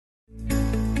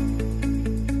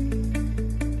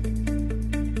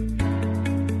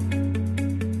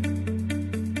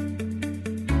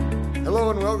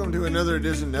welcome to another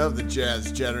edition of the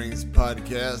Chad's Chatterings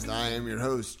podcast. I am your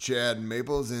host, Chad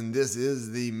Maples, and this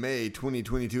is the May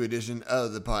 2022 edition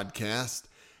of the podcast.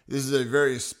 This is a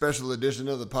very special edition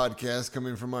of the podcast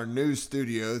coming from our new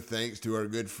studio, thanks to our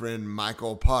good friend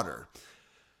Michael Potter.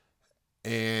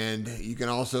 And you can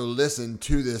also listen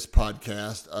to this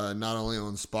podcast not only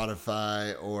on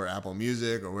Spotify or Apple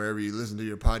Music or wherever you listen to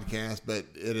your podcast, but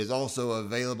it is also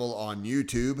available on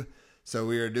YouTube. So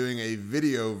we are doing a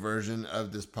video version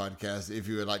of this podcast. If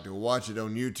you would like to watch it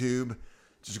on YouTube,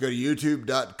 just go to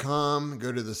youtube.com,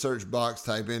 go to the search box,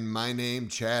 type in my name,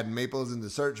 Chad Maples, in the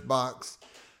search box,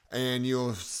 and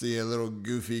you'll see a little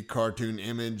goofy cartoon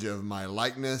image of my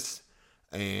likeness.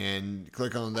 And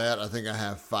click on that. I think I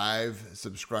have 5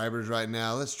 subscribers right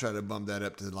now. Let's try to bump that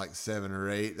up to like 7 or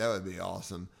 8. That would be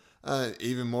awesome.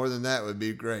 Even more than that would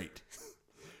be great.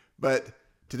 But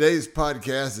today's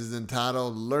podcast is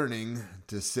entitled Learning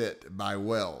to Sit by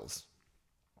Wells.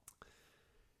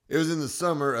 It was in the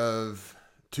summer of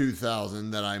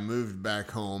 2000 that I moved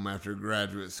back home after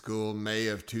graduate school. May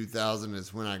of 2000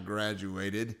 is when I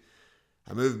graduated.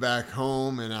 I moved back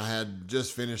home and I had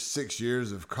just finished 6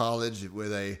 years of college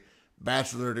with a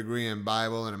bachelor degree in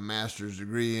Bible and a master's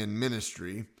degree in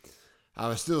ministry. I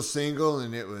was still single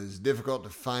and it was difficult to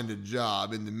find a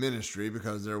job in the ministry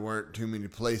because there weren't too many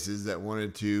places that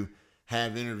wanted to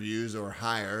have interviews or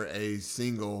hire a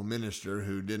single minister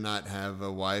who did not have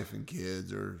a wife and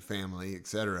kids or family,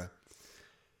 etc.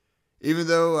 Even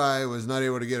though I was not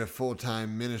able to get a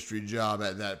full-time ministry job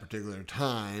at that particular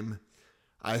time,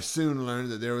 I soon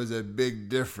learned that there was a big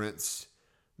difference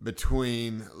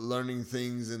between learning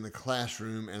things in the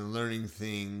classroom and learning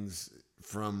things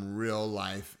from real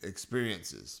life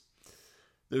experiences.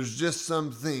 There's just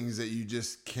some things that you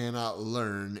just cannot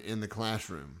learn in the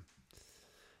classroom.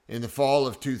 In the fall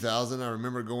of 2000, I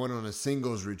remember going on a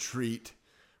singles retreat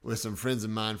with some friends of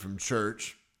mine from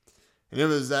church. And it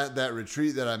was at that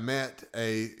retreat that I met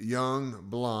a young,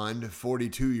 blonde,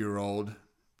 42-year-old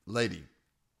lady.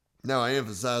 Now, I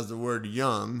emphasize the word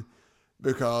young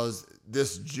because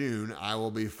this June I will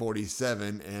be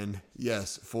 47, and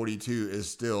yes, 42 is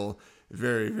still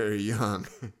very, very young.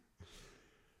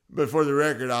 But for the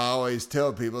record, I always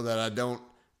tell people that I don't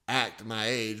act my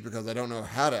age because I don't know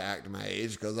how to act my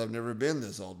age because I've never been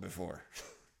this old before.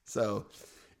 So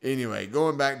anyway,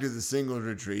 going back to the singles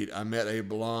retreat, I met a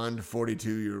blonde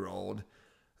 42-year-old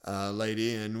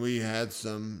lady, and we had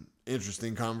some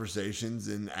interesting conversations,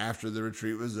 and after the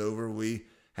retreat was over, we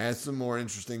had some more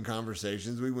interesting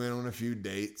conversations. We went on a few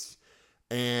dates,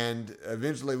 and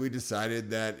eventually we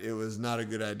decided that it was not a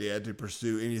good idea to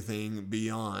pursue anything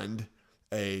beyond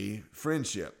a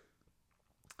friendship.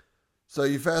 So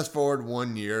you fast forward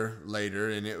 1 year later,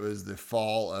 and it was the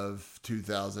fall of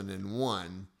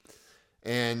 2001,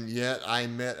 and yet I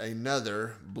met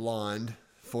another blonde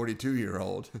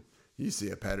 42-year-old. You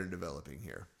see a pattern developing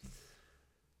here.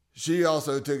 She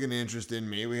also took an interest in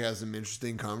me. We had some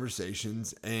interesting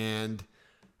conversations, and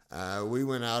we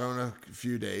went out on a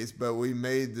few days, but we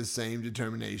made the same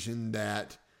determination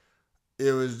that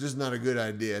it was just not a good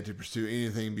idea to pursue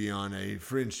anything beyond a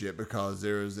friendship because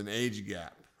there was an age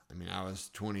gap. I mean, I was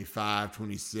 25,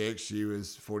 26. She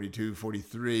was 42,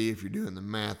 43. If you're doing the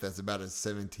math, that's about a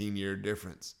 17-year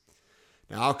difference.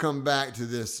 Now, I'll come back to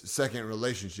this second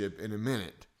relationship in a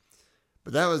minute.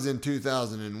 But that was in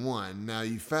 2001. Now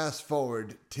you fast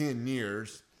forward 10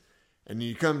 years and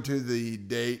you come to the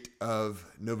date of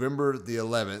November the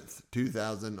 11th,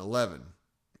 2011.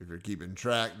 If you're keeping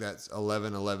track, that's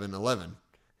 11/11/11.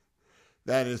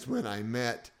 That is when I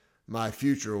met my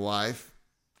future wife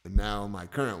and now my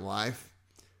current wife.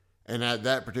 And at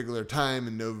that particular time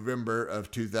in November of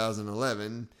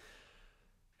 2011,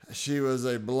 she was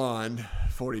a blonde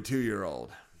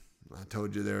 42-year-old. I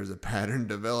told you there was a pattern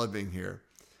developing here.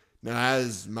 Now,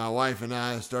 as my wife and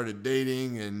I started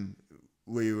dating and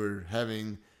we were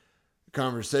having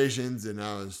conversations and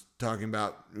I was talking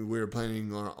about we were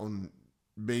planning on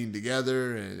being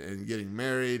together and getting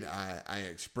married, I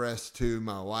expressed to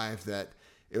my wife that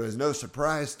it was no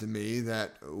surprise to me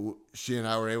that she and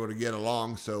I were able to get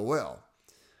along so well.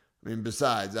 I mean,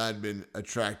 besides, I'd been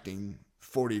attracting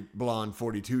blonde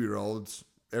 42-year-olds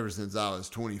ever since I was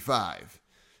 25.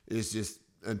 It's just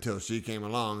until she came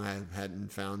along, I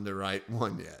hadn't found the right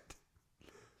one yet.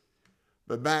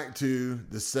 But back to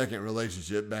the second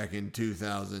relationship back in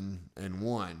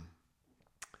 2001.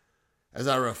 As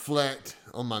I reflect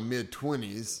on my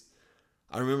mid-20s,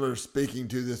 I remember speaking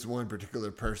to this one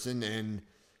particular person, and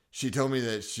she told me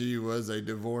that she was a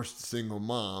divorced single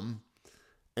mom.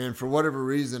 And for whatever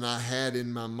reason, I had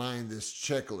in my mind this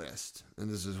checklist.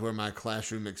 And this is where my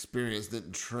classroom experience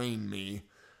didn't train me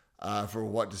for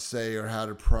what to say or how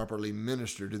to properly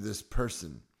minister to this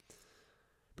person.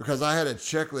 Because I had a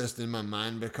checklist in my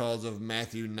mind because of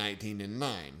Matthew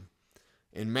 19:9.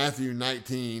 In Matthew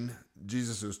 19,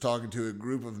 Jesus was talking to a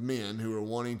group of men who were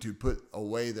wanting to put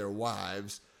away their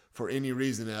wives for any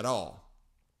reason at all.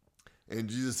 And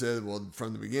Jesus said, well,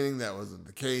 from the beginning, that wasn't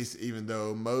the case. Even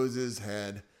though Moses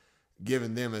had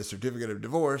given them a certificate of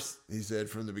divorce, he said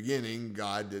from the beginning,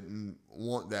 God didn't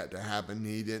want that to happen.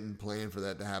 He didn't plan for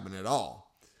that to happen at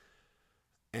all.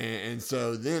 And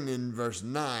so then in verse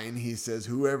 9, he says,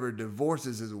 whoever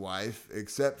divorces his wife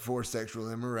except for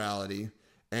sexual immorality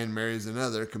and marries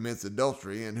another commits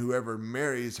adultery, and whoever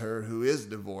marries her who is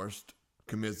divorced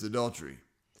commits adultery.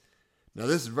 Now,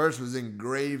 this verse was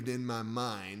engraved in my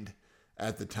mind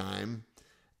at the time,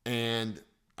 and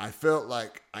I felt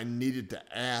like I needed to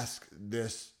ask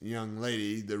this young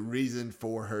lady the reason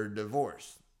for her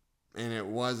divorce. And it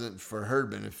wasn't for her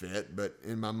benefit, but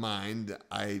in my mind,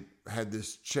 I had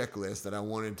this checklist that I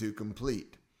wanted to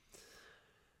complete.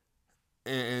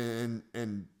 And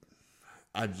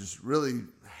I just really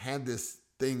had this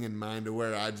thing in mind to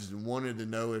where I just wanted to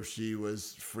know if she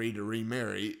was free to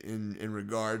remarry in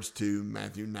regards to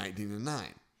Matthew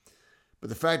 19:9. But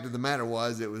the fact of the matter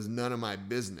was, it was none of my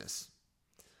business.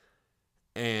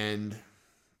 And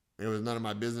it was none of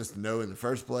my business to know in the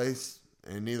first place.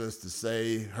 And needless to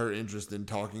say, her interest in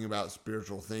talking about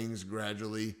spiritual things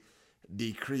gradually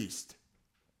decreased.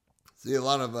 See, a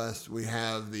lot of us, we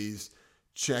have these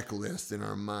checklists in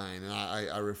our mind. And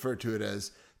I refer to it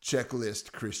as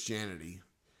checklist Christianity.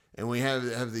 And we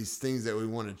have these things that we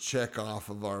want to check off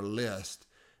of our list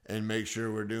and make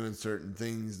sure we're doing certain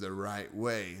things the right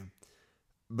way.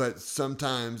 But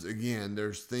sometimes, again,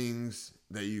 there's things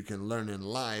that you can learn in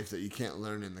life that you can't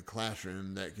learn in the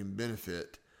classroom that can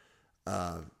benefit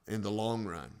in the long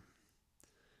run.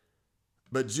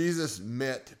 But Jesus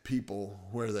met people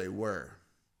where they were.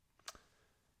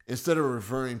 Instead of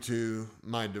referring to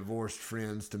my divorced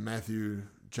friends to Matthew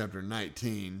chapter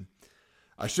 19,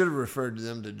 I should have referred to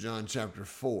them to John chapter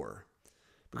 4.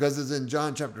 Because it's in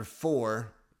John chapter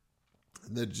 4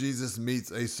 that Jesus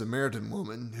meets a Samaritan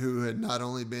woman who had not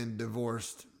only been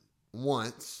divorced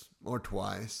once or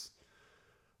twice,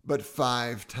 but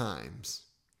 5 times.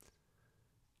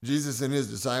 Jesus and his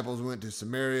disciples went to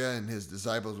Samaria, and his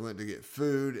disciples went to get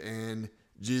food, and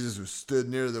Jesus was stood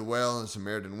near the well, and a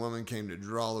Samaritan woman came to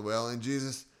draw the well, and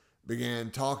Jesus began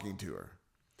talking to her.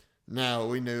 Now,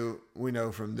 we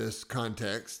know from this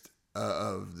context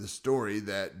of the story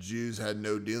that Jews had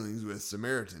no dealings with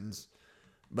Samaritans,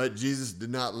 but Jesus did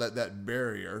not let that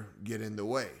barrier get in the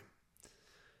way.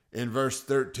 In verse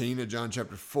 13 of John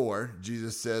chapter 4,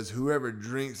 Jesus says, whoever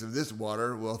drinks of this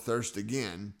water will thirst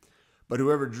again, but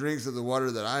whoever drinks of the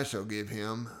water that I shall give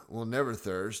him will never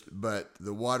thirst, but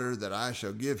the water that I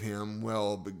shall give him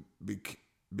will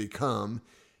become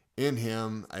in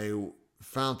him a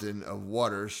fountain of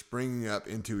water springing up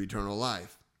into eternal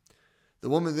life. The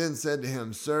woman then said to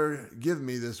him, Sir, give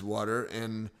me this water,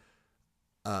 and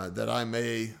that I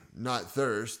may not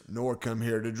thirst, nor come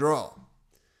here to draw.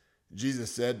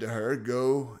 Jesus said to her,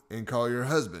 Go and call your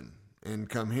husband, and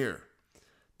come here.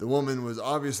 The woman was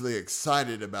obviously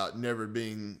excited about never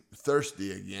being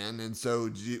thirsty again, and so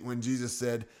when Jesus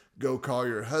said, Go call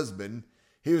your husband,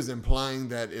 he was implying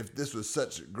that if this was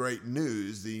such great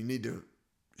news, that you need to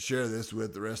share this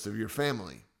with the rest of your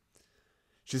family.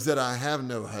 She said, I have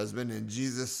no husband, and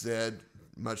Jesus said,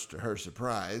 much to her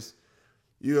surprise,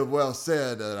 You have well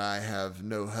said that I have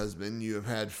no husband. You have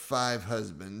had 5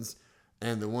 husbands,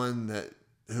 and the one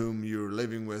whom you are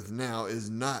living with now is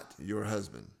not your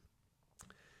husband.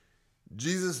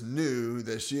 Jesus knew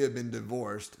that she had been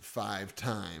divorced 5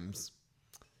 times,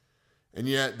 and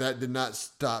yet that did not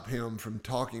stop him from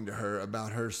talking to her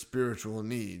about her spiritual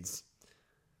needs.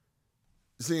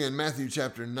 See, in Matthew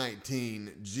chapter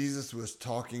 19, Jesus was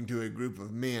talking to a group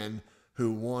of men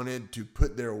who wanted to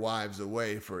put their wives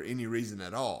away for any reason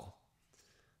at all.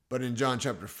 But in John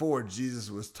chapter 4, Jesus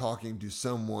was talking to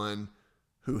someone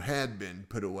who had been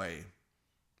put away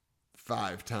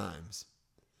 5 times.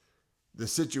 The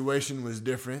situation was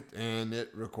different, and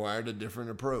it required a different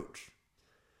approach.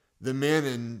 The men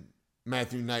in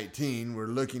Matthew 19 were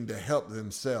looking to help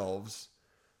themselves,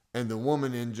 and the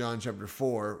woman in John chapter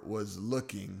 4 was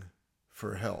looking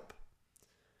for help.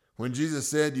 When Jesus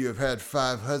said, You have had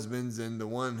 5 husbands, and the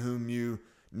one whom you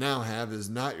now have is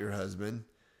not your husband,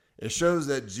 it shows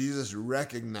that Jesus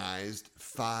recognized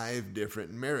 5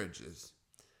 different marriages.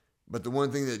 But the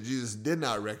one thing that Jesus did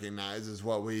not recognize is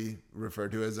what we refer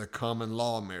to as a common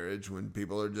law marriage, when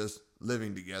people are just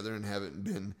living together and haven't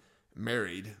been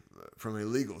married from a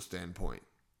legal standpoint.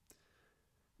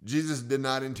 Jesus did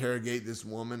not interrogate this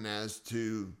woman as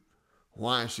to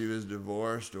why she was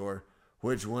divorced or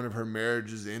which one of her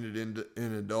marriages ended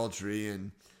in adultery.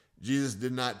 And Jesus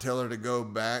did not tell her to go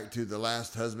back to the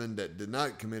last husband that did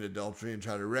not commit adultery and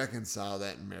try to reconcile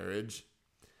that marriage.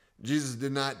 Jesus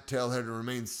did not tell her to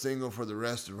remain single for the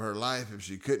rest of her life if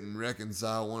she couldn't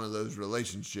reconcile one of those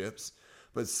relationships.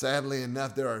 But sadly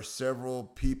enough, there are several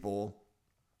people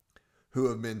who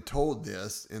have been told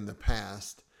this in the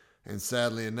past. And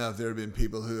sadly enough, there have been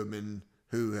people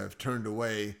who have turned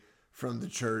away from the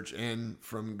church and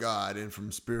from God and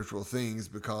from spiritual things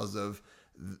because of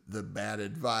the bad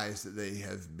advice that they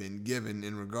have been given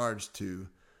in regards to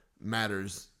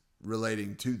matters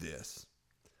relating to this.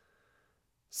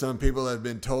 Some people have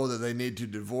been told that they need to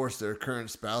divorce their current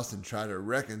spouse and try to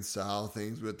reconcile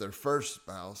things with their first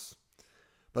spouse.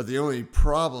 But the only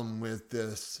problem with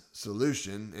this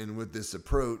solution and with this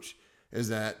approach is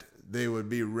that they would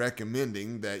be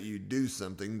recommending that you do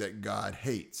something that God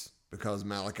hates, because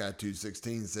Malachi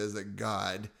 2:16 says that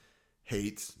God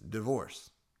hates divorce.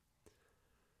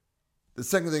 The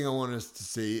second thing I want us to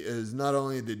see is not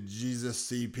only did Jesus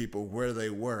see people where they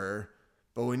were,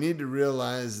 but we need to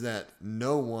realize that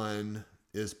no one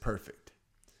is perfect.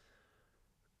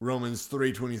 Romans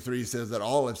 3:23 says that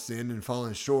all have sinned and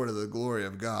fallen short of the glory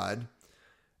of God.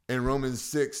 And Romans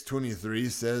 6:23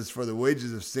 says, "For the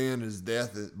wages of sin is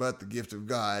death, but the gift of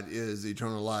God is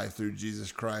eternal life through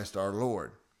Jesus Christ our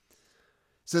Lord."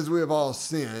 Since we have all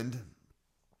sinned,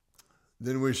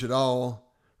 then we should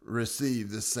all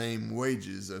receive the same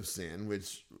wages of sin,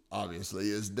 which obviously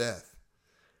is death.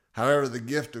 However, the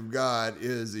gift of God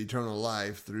is eternal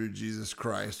life through Jesus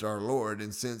Christ our Lord.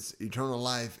 And since eternal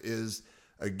life is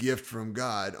a gift from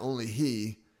God, only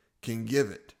He can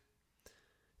give it.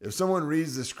 If someone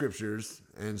reads the scriptures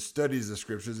and studies the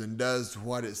scriptures and does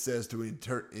what it says to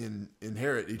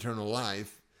inherit eternal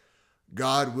life,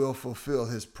 God will fulfill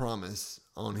His promise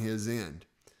on His end.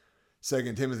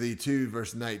 2 Timothy 2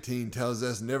 verse 19 tells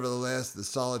us, "Nevertheless, the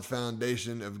solid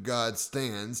foundation of God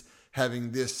stands,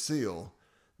 having this seal: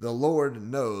 the Lord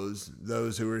knows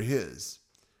those who are His.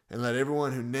 And let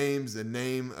everyone who names the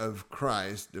name of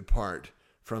Christ depart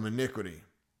from iniquity."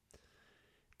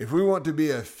 If we want to be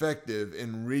effective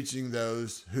in reaching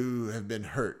those who have been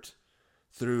hurt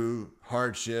through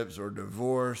hardships or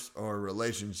divorce or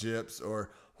relationships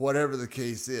or whatever the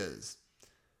case is,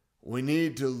 we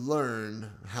need to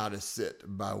learn how to sit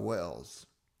by wells.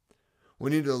 We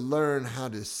need to learn how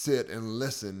to sit and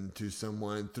listen to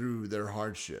someone through their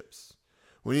hardships.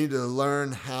 We need to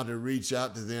learn how to reach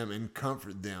out to them and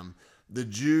comfort them. The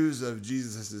Jews of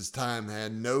Jesus' time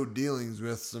had no dealings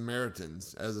with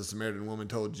Samaritans, as the Samaritan woman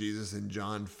told Jesus in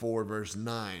John 4 verse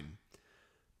 9.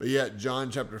 But yet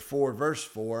John chapter 4 verse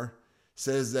 4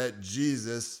 says that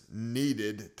Jesus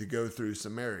needed to go through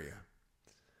Samaria.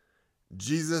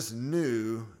 Jesus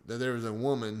knew that there was a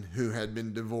woman who had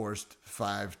been divorced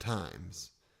 5 times.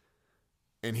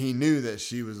 And He knew that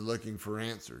she was looking for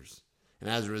answers. And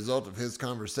as a result of His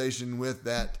conversation with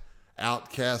that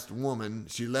outcast woman,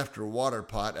 she left her water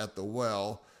pot at the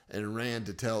well and ran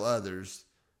to tell others,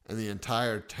 and the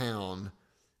entire town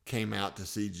came out to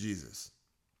see Jesus.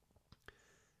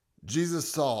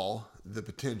 Jesus saw the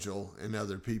potential in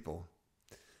other people.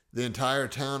 The entire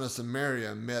town of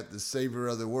Samaria met the Savior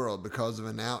of the world because of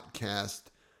an outcast,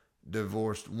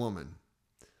 divorced woman.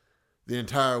 The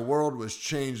entire world was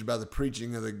changed by the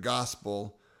preaching of the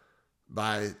gospel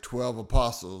by 12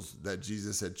 apostles that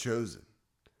Jesus had chosen.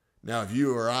 Now, if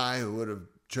you or I would have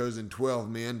chosen 12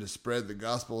 men to spread the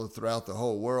gospel throughout the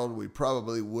whole world, we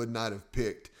probably would not have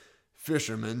picked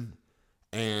fishermen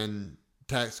and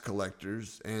tax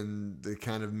collectors and the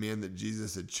kind of men that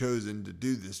Jesus had chosen to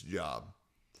do this job.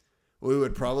 We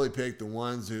would probably pick the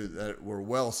ones that were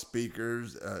well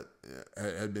speakers,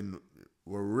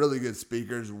 were really good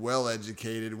speakers, well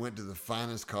educated, went to the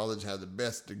finest college, had the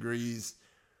best degrees.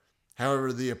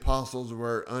 However, the apostles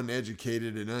were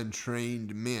uneducated and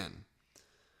untrained men.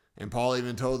 And Paul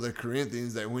even told the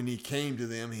Corinthians that when he came to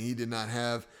them, he did not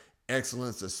have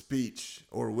excellence of speech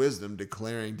or wisdom,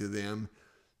 declaring to them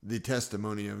the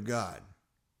testimony of God.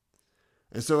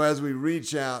 And so as we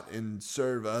reach out and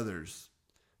serve others,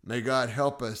 may God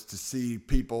help us to see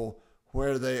people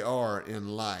where they are in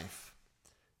life.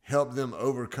 Help them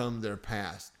overcome their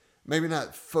past. Maybe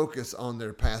not focus on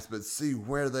their past, but see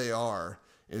where they are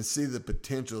and see the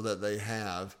potential that they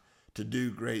have to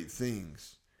do great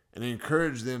things, and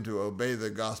encourage them to obey the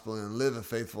gospel and live a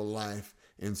faithful life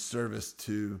in service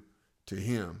to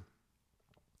Him.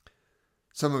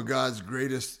 Some of God's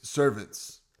greatest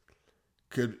servants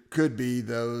could be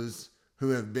those who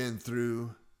have been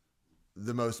through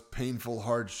the most painful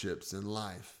hardships in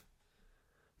life.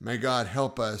 May God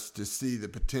help us to see the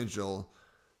potential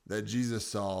that Jesus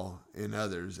saw in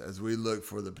others as we look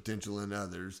for the potential in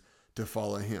others to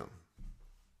follow him.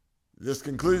 This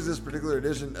concludes this particular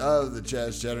edition of the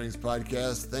Chaz Chatterings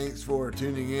podcast. Thanks for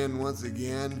tuning in once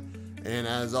again. And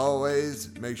as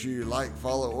always, make sure you like,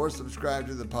 follow, or subscribe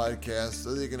to the podcast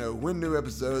so that you can know when new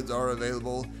episodes are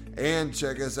available. And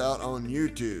check us out on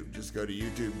YouTube. Just go to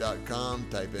youtube.com,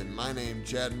 type in my name,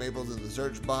 Chad Maples, in the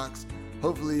search box.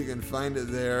 Hopefully you can find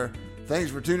it there. Thanks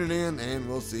for tuning in, and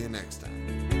we'll see you next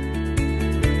time.